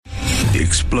The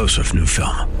explosive new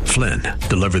film, Flynn,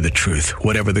 deliver the truth,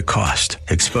 whatever the cost.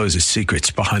 Exposes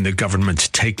secrets behind the government's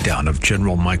takedown of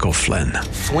General Michael Flynn.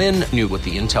 Flynn knew what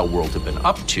the intel world had been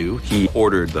up to. He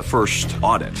ordered the first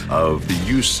audit of the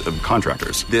use of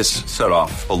contractors. This set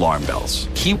off alarm bells.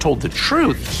 He told the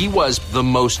truth. He was the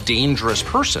most dangerous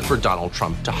person for Donald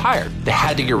Trump to hire. They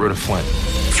had to get rid of Flynn.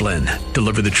 Flynn,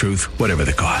 deliver the truth, whatever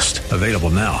the cost. Available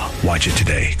now. Watch it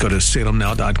today. Go to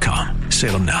salemnow.com.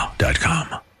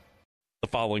 salemnow.com. The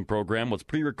following program was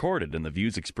pre-recorded, and the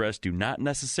views expressed do not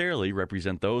necessarily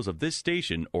represent those of this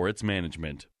station or its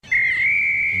management.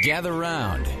 Gather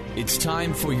round. It's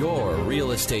time for your Real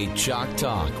Estate Chalk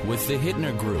Talk with the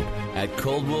Hittner Group at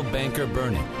Coldwell Banker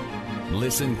Burnett.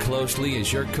 Listen closely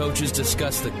as your coaches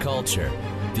discuss the culture,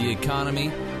 the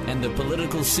economy, and the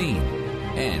political scene,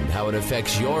 and how it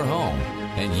affects your home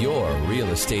and your real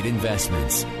estate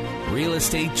investments. Real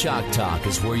Estate Chalk Talk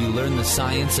is where you learn the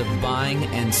science of buying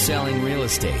and selling real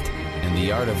estate and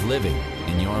the art of living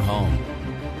in your home.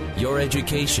 Your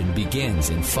education begins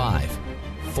in 5,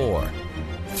 4,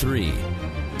 3,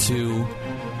 2,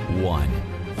 1.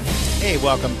 Hey,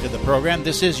 welcome to the program.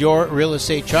 This is your Real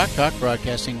Estate Chalk Talk,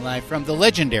 broadcasting live from the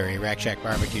legendary Rack Shack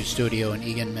Barbecue Studio in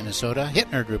Eagan, Minnesota.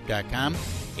 HittnerGroup.com,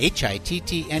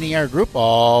 Hittner Group,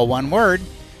 all one word.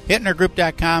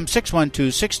 HittnerGroup.com,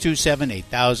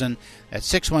 612-627-8000.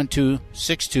 That's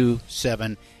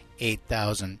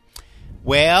 612-627-8000.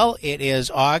 Well, it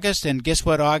is August, and guess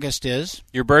what August is?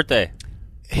 Your birthday.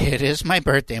 It is my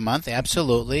birthday month,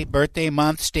 absolutely. Birthday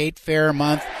month, state fair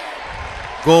month.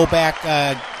 Go back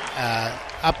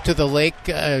up to the lake,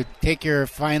 take your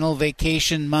final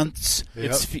vacation months.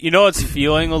 Yep. It's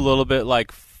feeling a little bit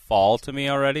like fall to me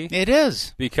already. It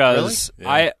is. Because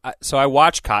really? I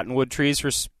watch cottonwood trees for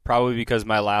probably because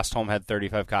my last home had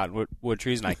 35 cottonwood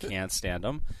trees and I can't stand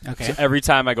them. Okay. So every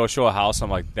time I go show a house, I'm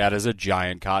like, that is a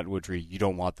giant cottonwood tree. You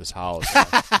don't want this house.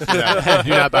 Do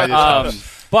not buy this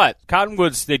house. But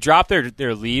cottonwoods, they drop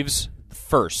their leaves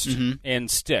first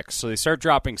and sticks. So they start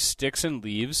dropping sticks and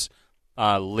leaves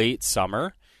late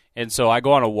summer. And so I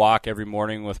go on a walk every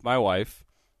morning with my wife,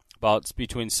 about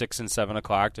between 6 and 7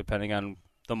 o'clock, depending on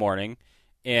the morning.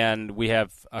 And we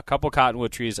have a couple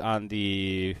cottonwood trees on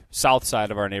the south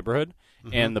side of our neighborhood,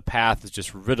 and the path is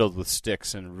just riddled with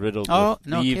sticks and riddled with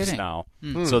leaves now.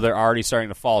 So they're already starting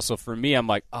to fall. So for me, I'm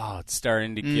like, it's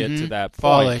starting to get to that point.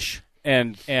 Fallish.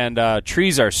 And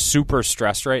trees are super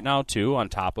stressed right now, too, on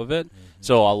top of it.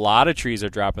 So a lot of trees are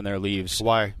dropping their leaves.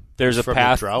 Why? There's a from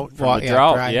path the drought? from the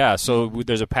drought. Dry. So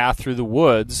there's a path through the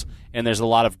woods, and there's a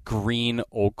lot of green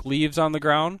oak leaves on the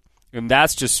ground. And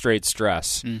that's just straight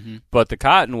stress. But the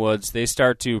cottonwoods, they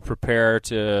start to prepare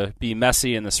to be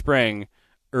messy in the spring,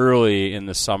 early in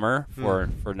the summer for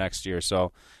next year.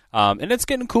 So, and it's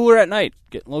getting cooler at night.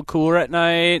 Getting a little cooler at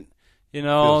night,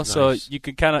 so nice. you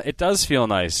can it does feel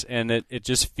nice. And it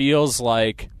just feels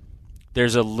like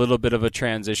there's a little bit of a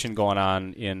transition going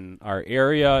on in our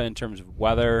area in terms of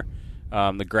weather.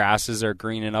 The grasses are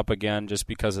greening up again just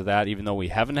because of that, even though we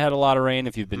haven't had a lot of rain.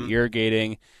 If you've been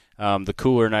irrigating, the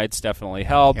cooler nights definitely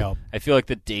help. I feel like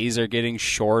the days are getting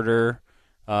shorter.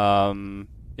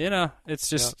 It's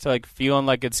just like feeling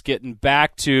like it's getting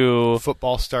back to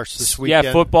football starts this weekend.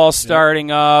 Yeah, football's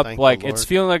starting up. Thank Like the Lord. it's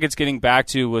feeling like it's getting back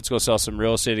to let's go sell some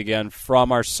real estate again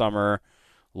from our summer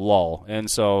lull.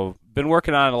 And so been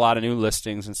working on a lot of new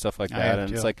listings and stuff like that.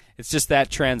 And it's like it's just that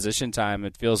transition time.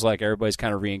 It feels like everybody's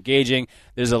kind of re-engaging.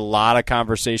 There's a lot of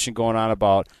conversation going on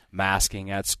about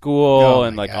masking at school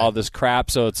and all this crap.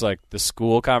 So it's like the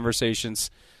school conversations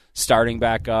starting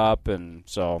back up, and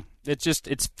so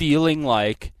it's feeling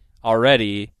like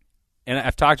already. And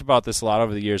I've talked about this a lot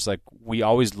over the years. Like we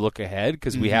always look ahead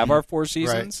because we have our 4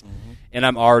 seasons, and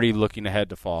I'm already looking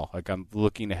ahead to fall. Like I'm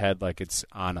looking ahead, like it's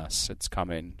on us. It's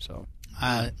coming. So.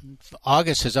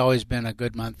 August has always been a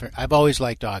good month. I've always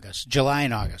liked August. July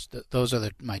and August. Those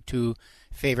are my 2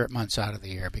 favorite months out of the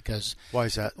year. Because why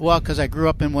is that? Well, because I grew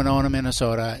up in Winona,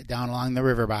 Minnesota, down along the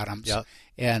river bottoms,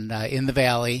 and in the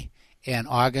valley. And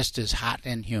August is hot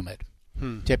and humid.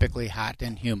 Typically hot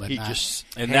and humid. That is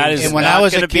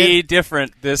not going to be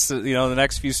different. This, the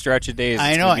next few stretch of days.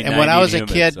 I know. And when I was a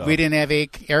kid, we didn't have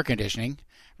air conditioning,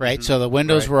 right? So the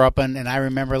windows were open, and I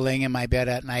remember laying in my bed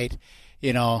at night,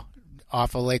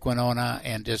 off of Lake Winona,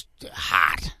 and just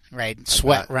hot, right?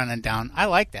 Sweat running down. I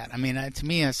like that. I mean, to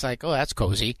me, it's like, oh, that's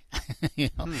cozy.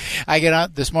 I get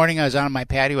out this morning. I was on my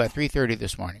patio at 3:30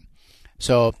 this morning,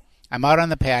 so I'm out on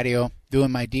the patio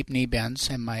doing my deep knee bends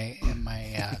and my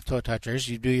toe touchers.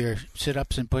 You do your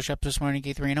sit-ups and push-ups this morning,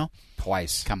 Keith Reno?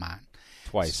 Twice. Come on.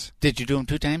 twice. Did you do them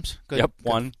 2 times? Good. Yep, good,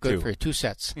 one, good 2. for you. 2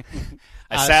 sets.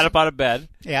 I sat up out of bed.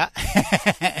 Yeah.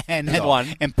 and then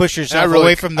one. And push yourself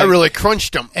away from the... I really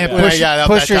crunched them. And push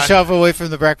yourself away from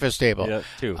the breakfast table. Yeah,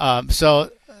 2.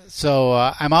 So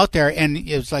I'm out there, and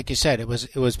it was like you said, it was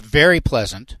very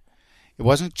pleasant. It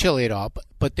wasn't chilly at all,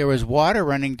 but there was water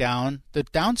running down the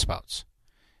downspouts.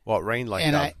 Well, it rained like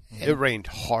that. It rained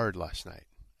hard last night.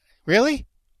 Really?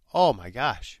 Oh, my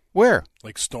gosh. Where?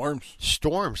 Like storms.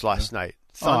 Storms last night.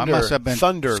 Thunder, I must have been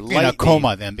thunder, in lightning. a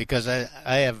coma then, because I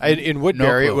have in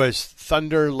Woodbury, no it was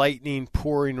thunder, lightning,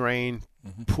 pouring rain,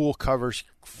 pool covers,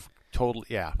 total,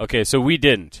 yeah. Okay, so we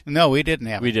didn't. No, we didn't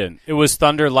have it. We didn't. It was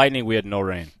thunder, lightning. We had no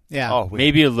rain. Yeah.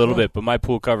 Maybe a little bit, but my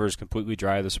pool cover is completely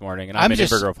dry this morning, and I'm in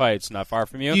Inver Grove Heights, not far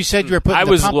from you. You said you were putting I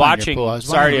the was pump watching. on your pool.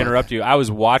 Sorry to interrupt you. I was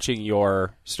watching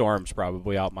your storms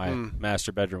probably out my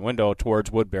master bedroom window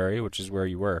towards Woodbury, which is where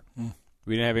you were.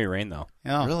 We didn't have any rain, though.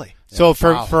 Oh. Really? So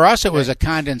for us, it was a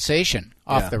condensation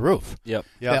off the roof. Yep.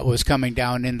 That was coming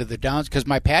down into the downs, because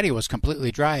my patio was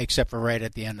completely dry except for right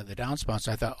at the end of the downspout.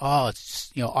 So I thought,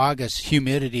 it's August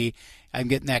humidity. I'm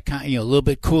getting that a little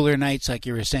bit cooler nights, like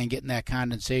you were saying, getting that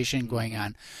condensation going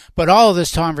on. But all of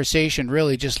this conversation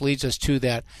really just leads us to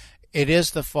that. It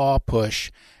is the fall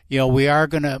push.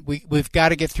 We've got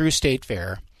to get through State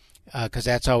Fair, because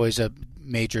that's always a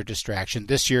major distraction.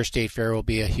 This year, State Fair will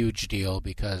be a huge deal,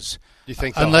 because Do you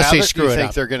think unless they screw it up, you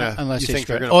think they're going to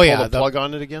pull the plug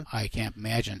on it again? I can't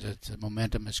imagine that the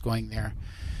momentum is going there.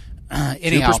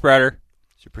 Super spreader.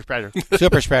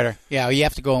 Super spreader. Yeah, you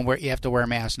have to go and wear a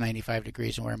mask, 95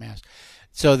 degrees, and wear a mask.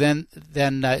 So then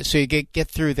so you get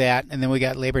through that, and then we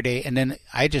got Labor Day, and then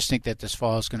I just think that this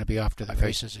fall is going to be off to the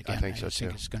races again. I think so too.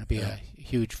 It's going to be a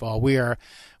huge fall. We are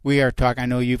talking. I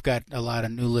know you've got a lot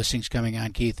of new listings coming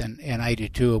on, Keith, and I do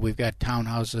too. We've got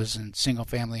townhouses and single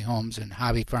family homes and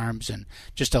hobby farms and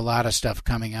just a lot of stuff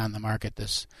coming on the market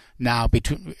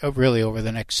really over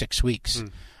the next 6 weeks.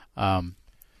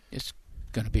 It's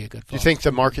going to be a good fall. Do you think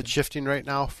the market's shifting right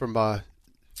now from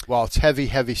it's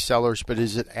heavy sellers, but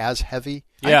is it as heavy?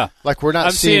 Yeah. I'm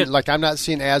not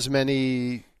seeing as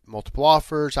many multiple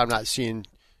offers. I'm not seeing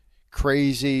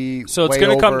crazy. So it's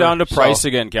going to come down to price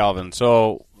again, Calvin.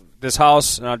 So this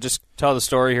house, and I'll just tell the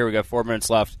story here. We got 4 minutes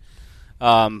left.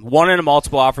 One in a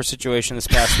multiple offer situation this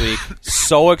past week.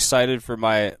 So excited for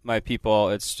my people.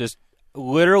 It's just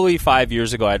literally 5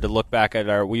 years ago, I had to look back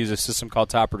at we use a system called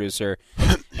Top Producer,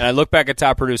 and I look back at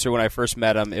Top Producer when I first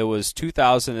met him. It was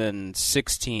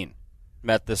 2016.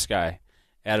 Met this guy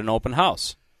at an open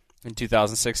house in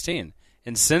 2016,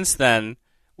 and since then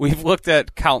we've looked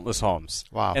at countless homes.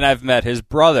 Wow! And I've met his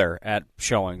brother at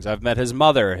showings. I've met his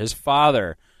mother, his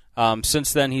father.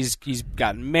 Since then, he's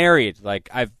gotten married. Like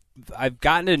I've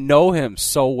gotten to know him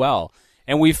so well.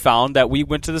 And we found that we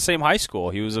went to the same high school.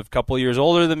 He was a couple of years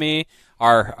older than me.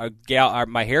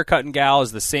 My haircutting gal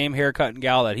is the same haircutting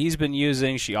gal that he's been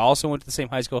using. She also went to the same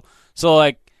high school. So,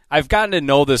 I've gotten to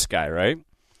know this guy, right?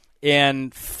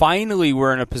 And finally,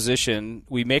 we're in a position.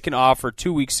 We make an offer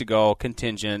 2 weeks ago,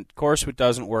 contingent. Of course, it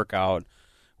doesn't work out.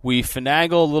 We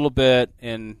finagle a little bit,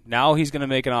 and now he's going to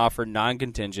make an offer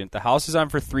non-contingent. The house is on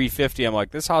for $350,000. I'm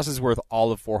like, this house is worth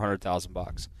all of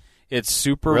 $400,000. It's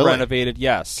super renovated,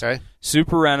 yes. Okay.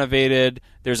 Super renovated.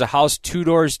 There's a house 2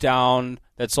 doors down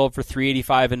that sold for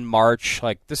 $385,000 in March.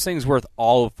 This thing's worth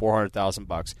all of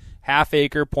 $400,000. Half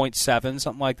acre, 0.7,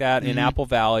 something like that, in Apple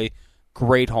Valley.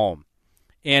 Great home.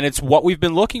 And it's what we've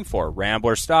been looking for.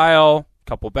 Rambler style,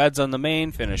 couple beds on the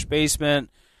main, finished basement,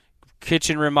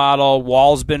 kitchen remodel,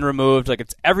 walls been removed.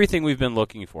 It's everything we've been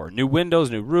looking for. New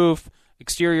windows, new roof,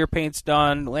 exterior paint's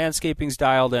done, landscaping's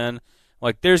dialed in.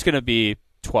 There's going to be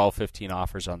 12, 15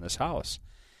 offers on this house.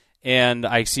 And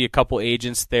I see a couple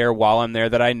agents there while I'm there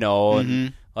that I know,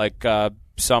 and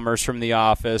Summers from the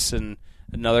office and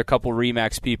another couple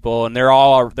RE/MAX people, and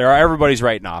everybody's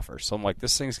writing offers. So I'm like,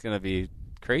 this thing's going to be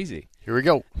crazy. Here we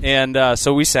go. And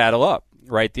so we saddle up,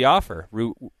 write the offer,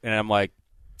 and I'm like,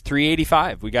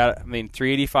 $385,000.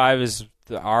 $385,000 is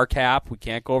our cap. We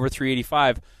can't go over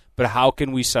 $385,000, but how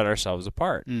can we set ourselves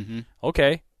apart?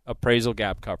 Okay. Appraisal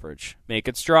gap coverage. Make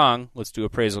it strong. Let's do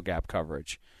appraisal gap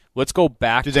coverage. Let's go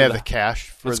back. Do they have the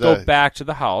cash? Go back to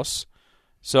the house.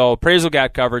 So appraisal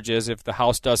gap coverage is if the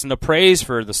house doesn't appraise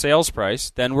for the sales price,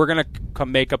 then we're going to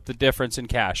make up the difference in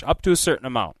cash up to a certain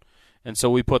amount. And so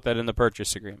we put that in the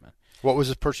purchase agreement. What was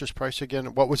the purchase price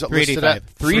again? What was it listed at?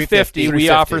 $350,000. We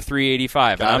offer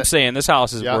 $385,000. And I'm saying this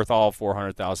house is worth all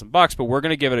 $400,000, but we're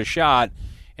going to give it a shot,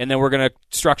 and then we're going to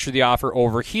structure the offer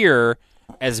over here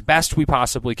as best we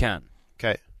possibly can.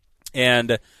 Okay.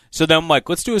 And so then I'm like,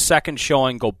 let's do a second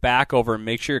showing, go back over and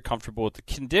make sure you're comfortable with the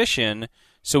condition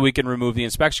so we can remove the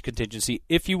inspection contingency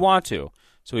if you want to.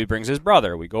 So he brings his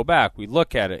brother. We go back. We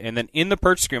look at it. And then in the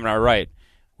purchase agreement, all right,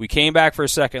 we came back for a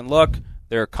second look.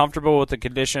 They're comfortable with the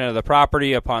condition of the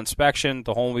property upon inspection.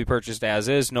 The home will be purchased as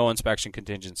is, no inspection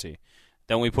contingency.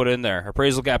 Then we put in there,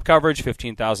 appraisal gap coverage,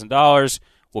 $15,000.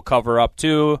 We'll cover up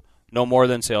to no more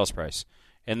than sales price.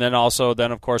 And then also,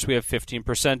 of course, we have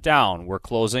 15% down. We're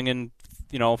closing in,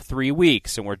 3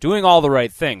 weeks, and we're doing all the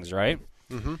right things, right?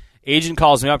 Mm-hmm. Agent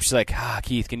calls me up. She's like,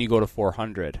 Keith, can you go to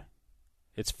 400?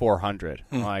 It's 400.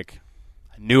 I'm like,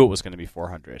 I knew it was going to be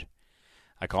 400.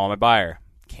 I call my buyer.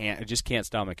 I just can't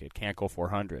stomach it. Can't go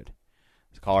 400.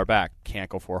 Call her back. Can't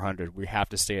go 400. We have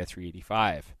to stay at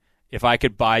 385. If I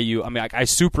could buy you, I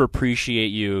super appreciate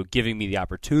you giving me the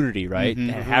opportunity, right,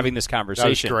 and having this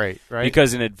conversation. That was great, right?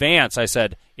 Because in advance, I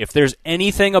said, if there's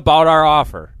anything about our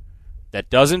offer that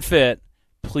doesn't fit,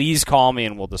 please call me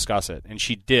and we'll discuss it. And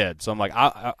she did. So I'm like,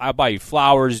 I'll buy you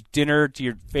flowers, dinner to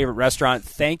your favorite restaurant.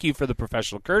 Thank you for the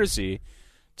professional courtesy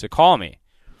to call me.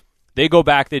 They go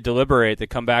back, they deliberate, they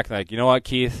come back like, you know what,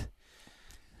 Keith?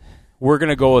 We're going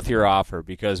to go with your offer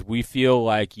because we feel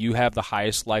like you have the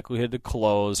highest likelihood to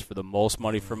close for the most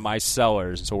money from my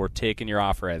sellers. So we're taking your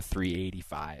offer at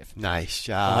 $385. Nice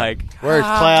job. Where's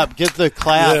clap? Get the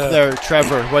clap there,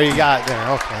 Trevor. What you got there?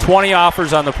 Okay. 20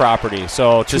 offers on the property.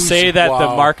 So to say that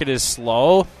the market is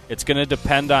slow, it's going to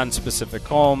depend on specific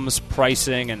homes,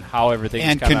 pricing, and how everything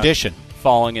and condition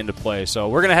falling into play. So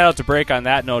we're going to head out to break on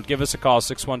that note. Give us a call,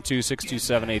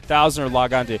 612-627-8000, or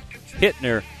log on to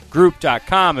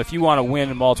hitnergroup.com if you want to win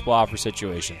in multiple offer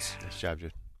situations. Nice job,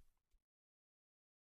 Jude.